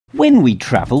When we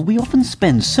travel, we often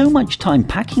spend so much time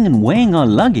packing and weighing our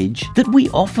luggage that we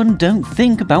often don't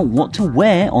think about what to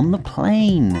wear on the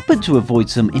plane. But to avoid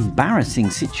some embarrassing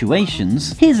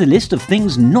situations, here's a list of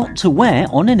things not to wear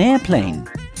on an airplane.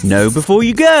 Know before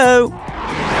you go!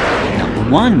 Number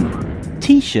 1.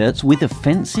 T-shirts with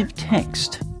offensive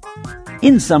text.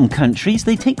 In some countries,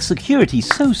 they take security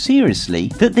so seriously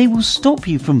that they will stop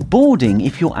you from boarding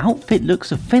if your outfit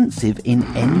looks offensive in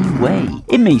any way.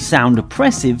 It may sound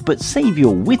oppressive, but save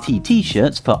your witty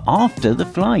t-shirts for after the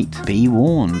flight. Be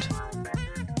warned.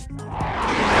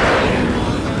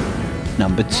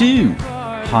 Number 2.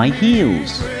 High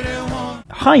heels.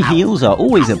 High heels are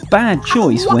always a bad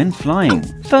choice when flying.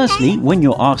 Firstly, when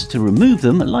you're asked to remove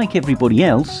them like everybody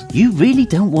else, you really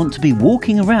don't want to be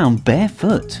walking around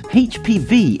barefoot.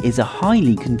 HPV is a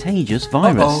highly contagious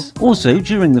virus. Also,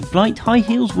 during the flight, high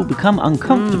heels will become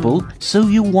uncomfortable, so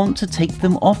you'll want to take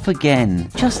them off again.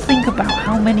 Just think about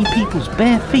how many people's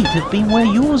bare feet have been where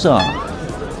yours are.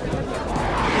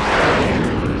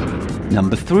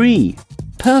 Number 3.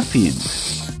 Perfume.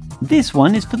 This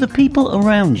one is for the people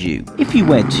around you. If you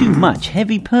wear too much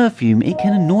heavy perfume, it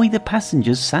can annoy the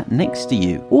passengers sat next to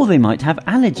you, or they might have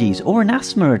allergies or an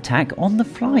asthma attack on the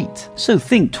flight. So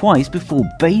think twice before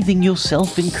bathing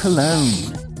yourself in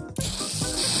cologne.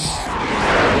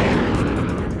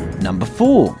 Number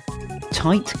 4.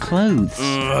 Tight clothes.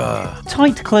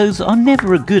 Tight clothes are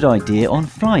never a good idea on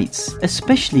flights,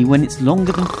 especially when it's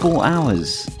longer than 4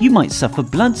 hours. You might suffer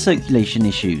blood circulation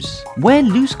issues. Wear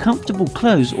loose, comfortable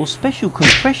clothes or special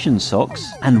compression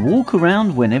socks and walk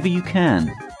around whenever you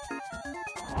can.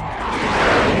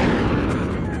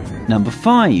 Number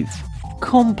 5.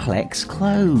 Complex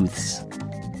clothes.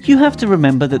 You have to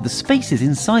remember that the spaces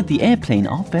inside the airplane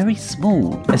are very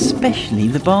small, especially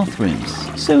the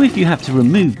bathrooms. So if you have to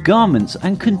remove garments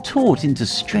and contort into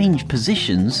strange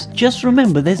positions, just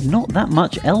remember there's not that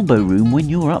much elbow room when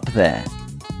you're up there.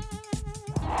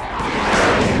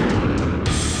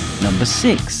 Number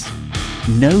 6.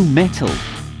 No metal.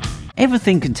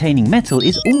 Everything containing metal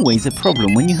is always a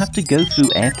problem when you have to go through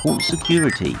airport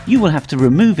security. You will have to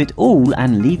remove it all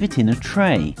and leave it in a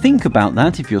tray. Think about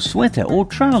that if your sweater or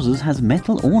trousers has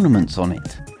metal ornaments on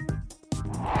it.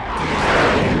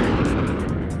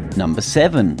 Number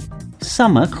 7.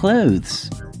 Summer clothes.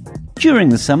 During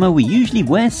the summer, we usually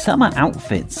wear summer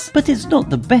outfits, but it's not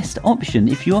the best option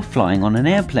if you are flying on an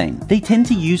airplane. They tend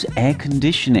to use air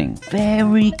conditioning,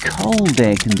 very cold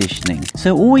air conditioning.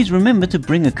 So always remember to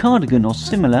bring a cardigan or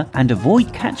similar and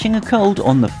avoid catching a cold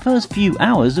on the first few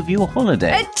hours of your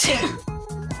holiday.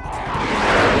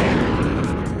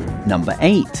 Number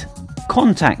 8.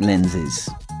 Contact lenses.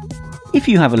 If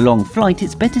you have a long flight,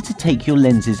 it's better to take your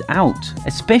lenses out,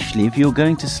 especially if you're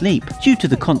going to sleep. Due to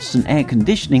the constant air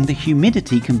conditioning, the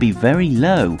humidity can be very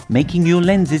low, making your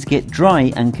lenses get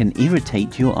dry and can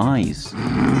irritate your eyes.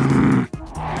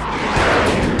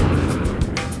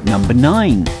 Number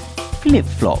 9.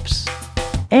 Flip-flops.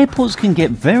 Airports can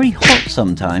get very hot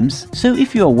sometimes, so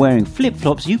if you are wearing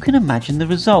flip-flops, you can imagine the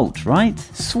result, right?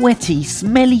 Sweaty,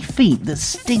 smelly feet that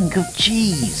stink of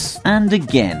cheese. And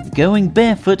again, going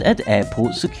barefoot at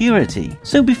airport security.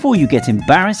 So before you get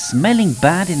embarrassed smelling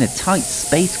bad in a tight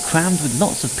space crammed with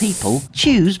lots of people,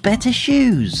 choose better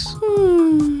shoes.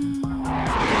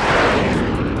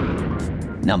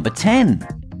 Number 10.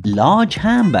 Large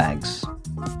handbags.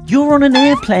 You're on an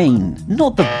airplane,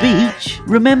 not the beach.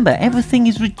 Remember, everything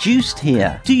is reduced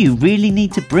here. Do you really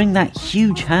need to bring that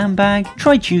huge handbag?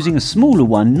 Try choosing a smaller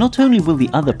one. Not only will the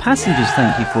other passengers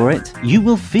thank you for it, you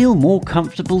will feel more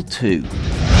comfortable too.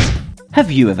 Have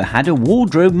you ever had a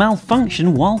wardrobe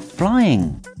malfunction while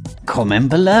flying? Comment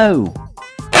below.